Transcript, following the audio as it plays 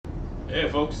Hey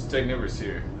folks, Technivorous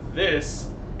here. This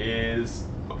is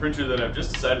a printer that I've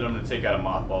just decided I'm going to take out of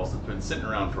mothballs. It's been sitting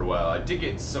around for a while. I did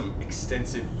get some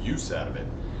extensive use out of it.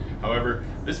 However,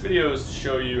 this video is to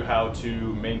show you how to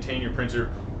maintain your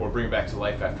printer or bring it back to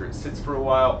life after it sits for a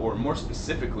while, or more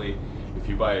specifically, if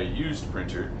you buy a used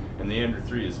printer, and the Ender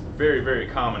 3 is very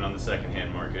common on the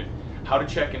secondhand market, how to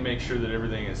check and make sure that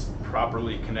everything is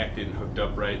properly connected and hooked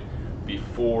up right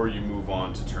before you move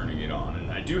on to turning it on. And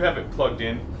I do have it plugged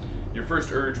in. Your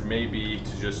first urge may be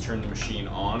to just turn the machine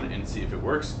on and see if it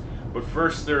works, but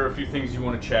first there are a few things you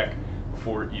want to check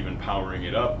before even powering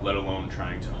it up, let alone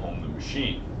trying to home the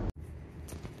machine.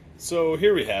 So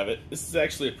here we have it. This is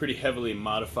actually a pretty heavily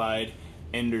modified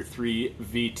Ender 3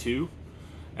 V2.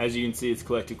 As you can see, it's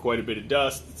collected quite a bit of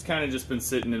dust. It's kind of just been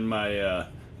sitting in my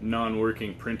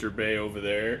non-working printer bay over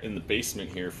there in the basement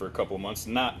here for a couple of months.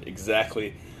 Not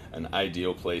exactly an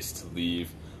ideal place to leave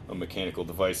a mechanical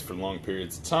device for long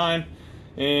periods of time,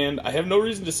 and I have no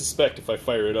reason to suspect if I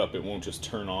fire it up it won't just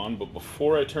turn on. But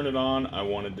before I turn it on, I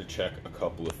wanted to check a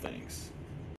couple of things.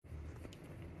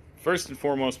 First and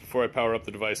foremost, before I power up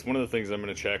the device, one of the things I'm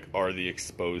going to check are the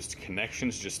exposed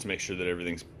connections, just to make sure that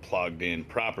everything's plugged in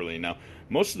properly. Now,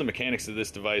 most of the mechanics of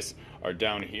this device are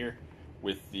down here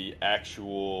with the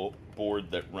actual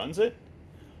board that runs it,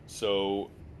 so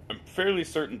I'm fairly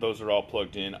certain those are all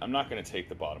plugged in. I'm not going to take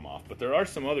the bottom off, but there are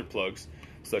some other plugs,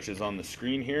 such as on the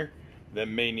screen here, that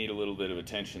may need a little bit of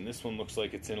attention. This one looks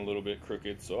like it's in a little bit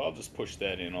crooked, so I'll just push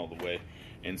that in all the way.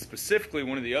 And specifically,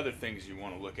 one of the other things you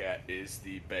want to look at is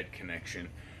the bed connection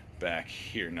back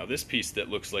here. Now, this piece that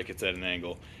looks like it's at an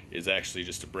angle is actually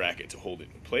just a bracket to hold it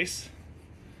in place.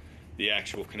 The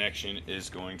actual connection is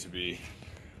going to be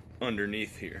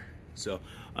underneath here. So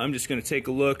I'm just going to take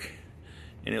a look,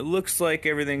 and it looks like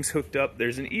everything's hooked up.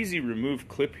 There's an easy remove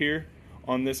clip here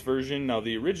on this version. Now,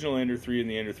 the original Ender 3 and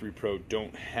the Ender 3 Pro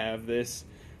don't have this,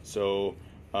 so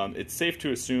it's safe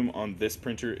to assume on this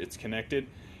printer it's connected.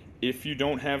 If you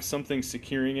don't have something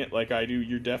securing it like I do,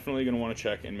 you're definitely going to want to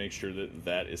check and make sure that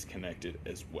that is connected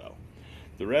as well.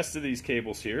 The rest of these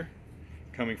cables here,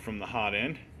 coming from the hot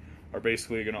end, are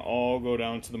basically going to all go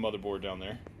down to the motherboard down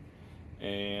there.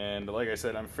 And like I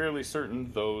said, I'm fairly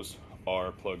certain those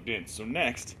are plugged in. So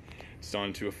next, it's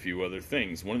on to a few other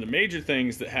things. One of the major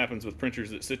things that happens with printers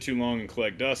that sit too long and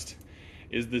collect dust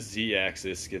is the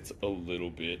Z-axis gets a little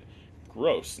bit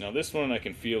gross. Now, this one I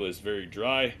can feel is very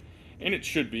dry, and it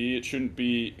should be. It shouldn't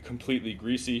be completely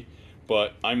greasy,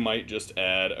 but I might just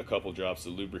add a couple drops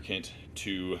of lubricant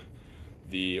to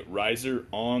the riser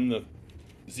on the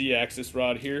Z-axis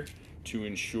rod here to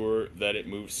ensure that it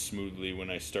moves smoothly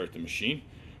when I start the machine.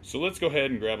 So let's go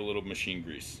ahead and grab a little machine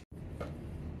grease.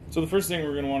 So the first thing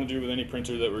we're going to want to do with any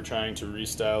printer that we're trying to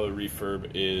restyle or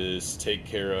refurb is take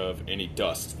care of any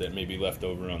dust that may be left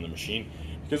over on the machine,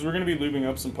 because we're going to be lubing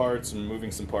up some parts and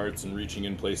moving some parts and reaching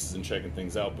in places and checking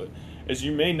things out. But as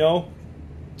you may know,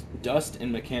 dust and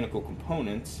mechanical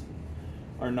components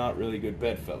are not really good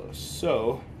bedfellows.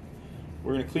 So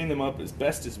we're going to clean them up as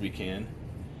best as we can,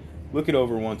 look it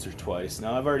over once or twice.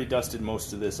 Now, I've already dusted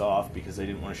most of this off because I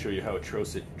didn't want to show you how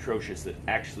atrocious it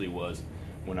actually was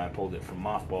when I pulled it from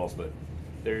mothballs, but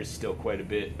there's still quite a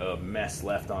bit of mess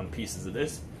left on pieces of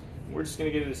this. We're just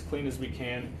going to get it as clean as we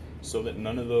can so that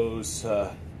none of those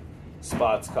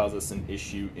spots cause us an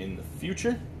issue in the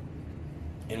future.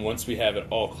 And once we have it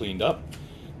all cleaned up,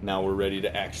 now we're ready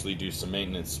to actually do some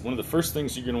maintenance. One of the first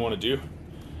things you're going to want to do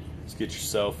is get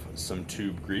yourself some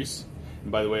tube grease.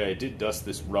 And by the way, I did dust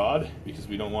this rod because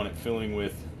we don't want it filling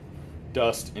with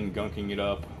dust and gunking it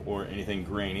up or anything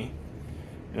grainy.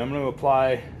 And I'm going to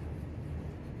apply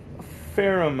a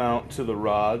fair amount to the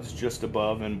rods just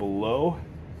above and below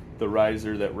the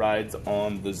riser that rides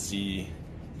on the Z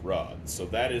rod. So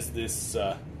that is this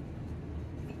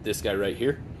this guy right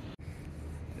here.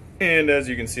 And as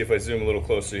you can see, if I zoom a little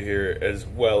closer here, as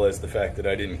well as the fact that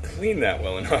I didn't clean that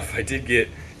well enough, I did get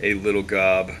a little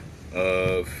gob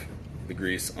of the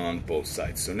grease on both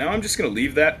sides. So now I'm just going to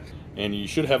leave that. And you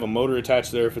should have a motor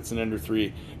attached there if it's an Ender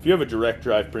 3. If you have a direct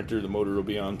drive printer, the motor will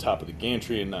be on top of the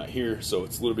gantry and not here, so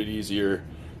it's a little bit easier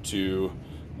to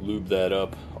lube that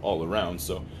up all around.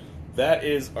 So that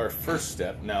is our first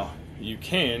step. Now, you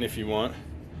can, if you want,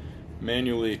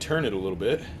 manually turn it a little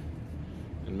bit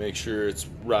and make sure it's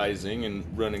rising and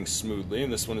running smoothly.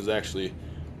 And this one is actually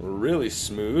really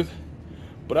smooth,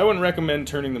 but I wouldn't recommend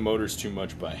turning the motors too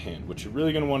much by hand. What you're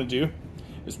really going to want to do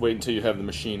is wait until you have the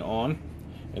machine on,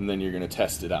 and then you're going to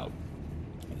test it out.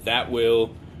 That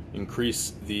will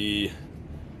increase the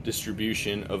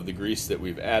distribution of the grease that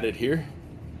we've added here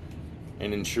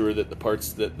and ensure that the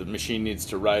parts that the machine needs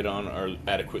to ride on are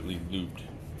adequately lubed.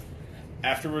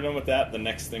 after we're done with that, the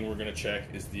next thing we're going to check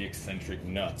is the eccentric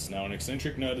nuts. Now, an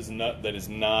eccentric nut is a nut that is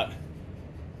not,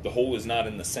 the hole is not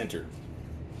in the center.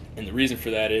 And the reason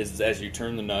for that is as you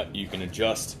turn the nut, you can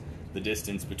adjust the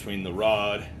distance between the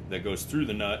rod that goes through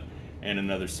the nut and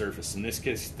another surface. In this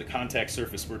case, the contact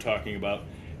surface we're talking about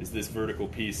is this vertical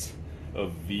piece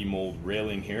of V-mold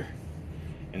railing here.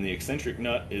 And the eccentric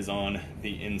nut is on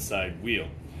the inside wheel.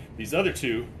 These other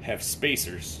two have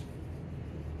spacers.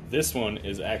 This one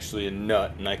is actually a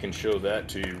nut, and I can show that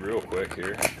to you real quick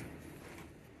here.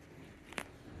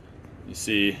 You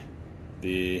see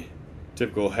the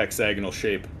typical hexagonal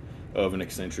shape of an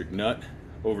eccentric nut.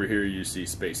 Over here you see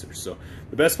spacers. So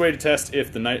the best way to test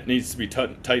if the nut needs to be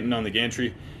tightened on the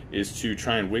gantry is to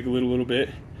try and wiggle it a little bit.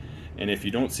 And if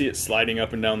you don't see it sliding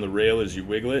up and down the rail as you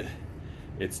wiggle it,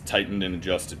 it's tightened and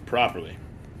adjusted properly.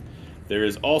 There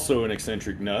is also an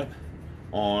eccentric nut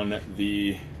on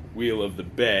the wheel of the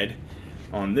bed.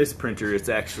 On this printer it's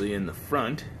actually in the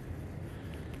front,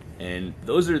 and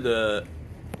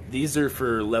these are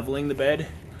for leveling the bed.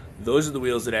 Those are the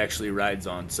wheels it actually rides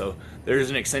on. So there's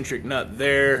an eccentric nut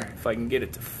there. If I can get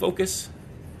it to focus,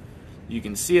 you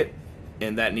can see it,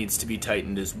 and that needs to be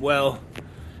tightened as well.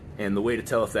 And the way to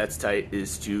tell if that's tight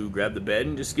is to grab the bed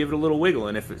and just give it a little wiggle,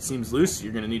 and if it seems loose,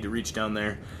 you're going to need to reach down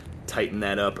there, tighten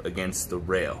that up against the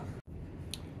rail.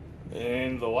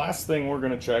 And the last thing we're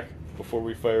going to check before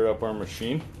we fire up our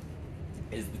machine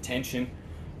is the tension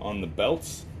on the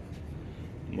belts.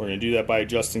 We're going to do that by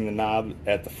adjusting the knob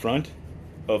at the front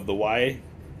of the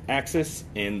Y-axis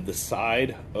and the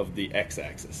side of the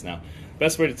X-axis. Now,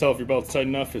 best way to tell if your belt's tight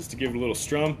enough is to give it a little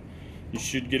strum. You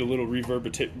should get a little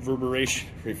reverberation.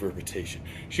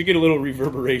 Should get a little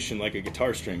reverberation like a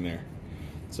guitar string there.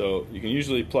 So you can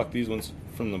usually pluck these ones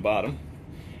from the bottom,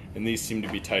 and these seem to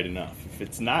be tight enough. If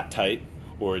it's not tight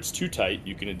or it's too tight,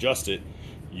 you can adjust it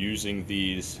using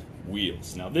these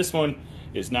wheels. Now this one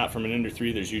is not from an Ender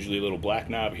 3. There's usually a little black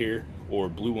knob here or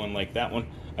blue one like that one.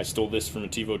 I stole this from a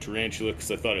Tevo Tarantula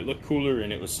because I thought it looked cooler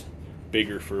and it was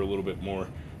bigger for a little bit more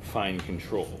fine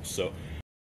control. So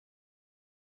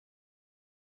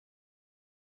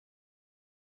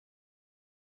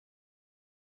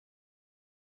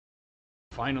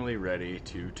finally ready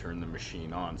to turn the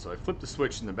machine on. So I flipped the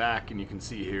switch in the back and you can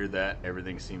see here that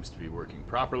everything seems to be working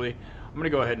properly. I'm going to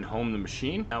go ahead and home the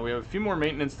machine. Now we have a few more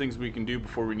maintenance things we can do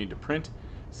before we need to print,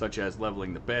 such as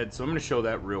leveling the bed. So I'm going to show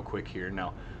that real quick here.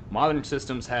 Now modern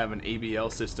systems have an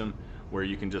ABL system where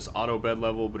you can just auto bed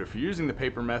level, but if you're using the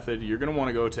paper method, you're going to want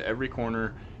to go to every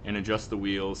corner and adjust the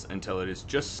wheels until it is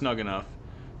just snug enough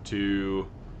to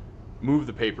move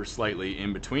the paper slightly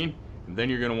in between. And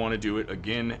then you're going to want to do it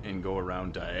again and go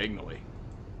around diagonally.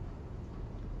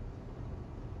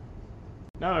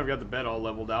 Now that I've got the bed all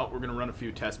leveled out, we're going to run a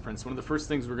few test prints. One of the first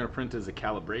things we're going to print is a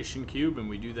calibration cube, and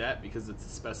we do that because it's a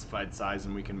specified size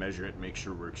and we can measure it and make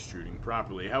sure we're extruding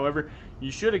properly. However,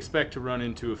 you should expect to run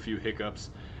into a few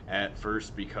hiccups at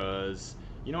first because,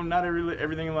 you know, not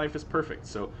everything in life is perfect.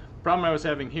 So the problem I was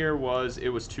having here was it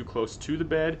was too close to the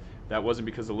bed. That wasn't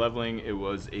because of leveling, it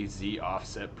was a Z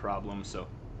offset problem. So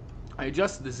I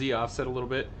adjusted the Z offset a little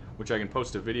bit, which I can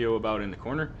post a video about in the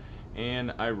corner,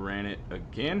 and I ran it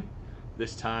again.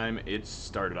 This time it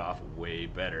started off way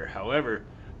better. However,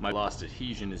 my lost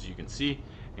adhesion, as you can see,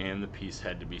 and the piece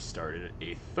had to be started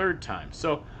a third time.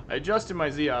 So I adjusted my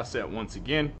Z offset once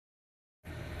again.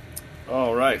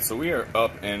 Alright, so we are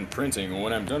up and printing.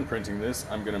 When I'm done printing this,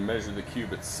 I'm going to measure the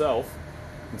cube itself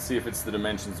and see if it's the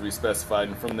dimensions we specified,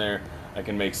 and from there I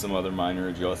can make some other minor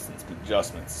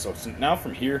adjustments. So now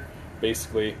from here,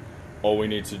 basically all we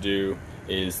need to do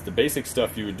is the basic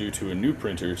stuff you would do to a new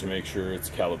printer to make sure it's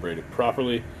calibrated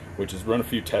properly, which is run a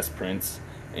few test prints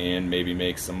and maybe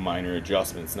make some minor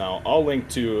adjustments. Now I'll link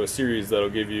to a series that'll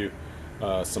give you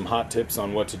some hot tips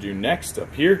on what to do next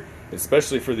up here,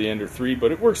 especially for the Ender 3,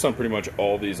 but it works on pretty much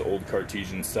all these old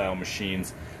Cartesian style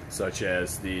machines, such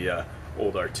as the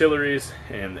old artilleries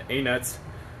and the A-nuts.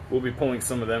 We'll be pulling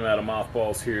some of them out of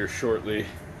mothballs here shortly,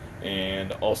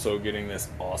 and also getting this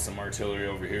awesome artillery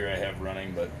over here I have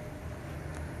running. But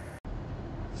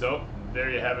so there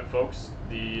you have it, folks.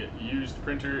 The used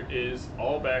printer is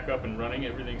all back up and running.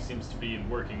 Everything seems to be in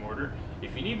working order.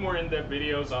 If you need more in-depth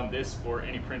videos on this or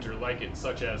any printer like it,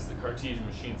 such as the Cartesian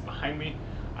machines behind me,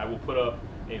 I will put up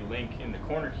a link in the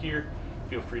corner here.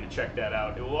 Feel free to check that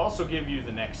out. It will also give you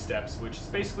the next steps, which is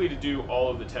basically to do all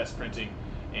of the test printing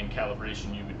and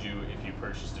calibration you would do if you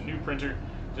purchased a new printer,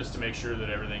 just to make sure that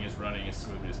everything is running as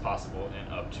smoothly as possible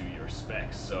and up to your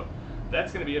specs. So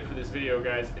that's going to be it for this video,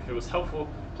 guys. If it was helpful,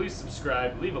 please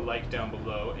subscribe, leave a like down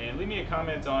below, and leave me a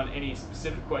comment on any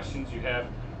specific questions you have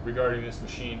regarding this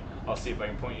machine, I'll see if I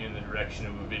can point you in the direction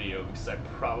of a video, because I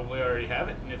probably already have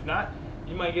it, and if not,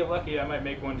 you might get lucky. I might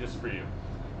make one just for you.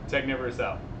 Technivorous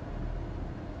out.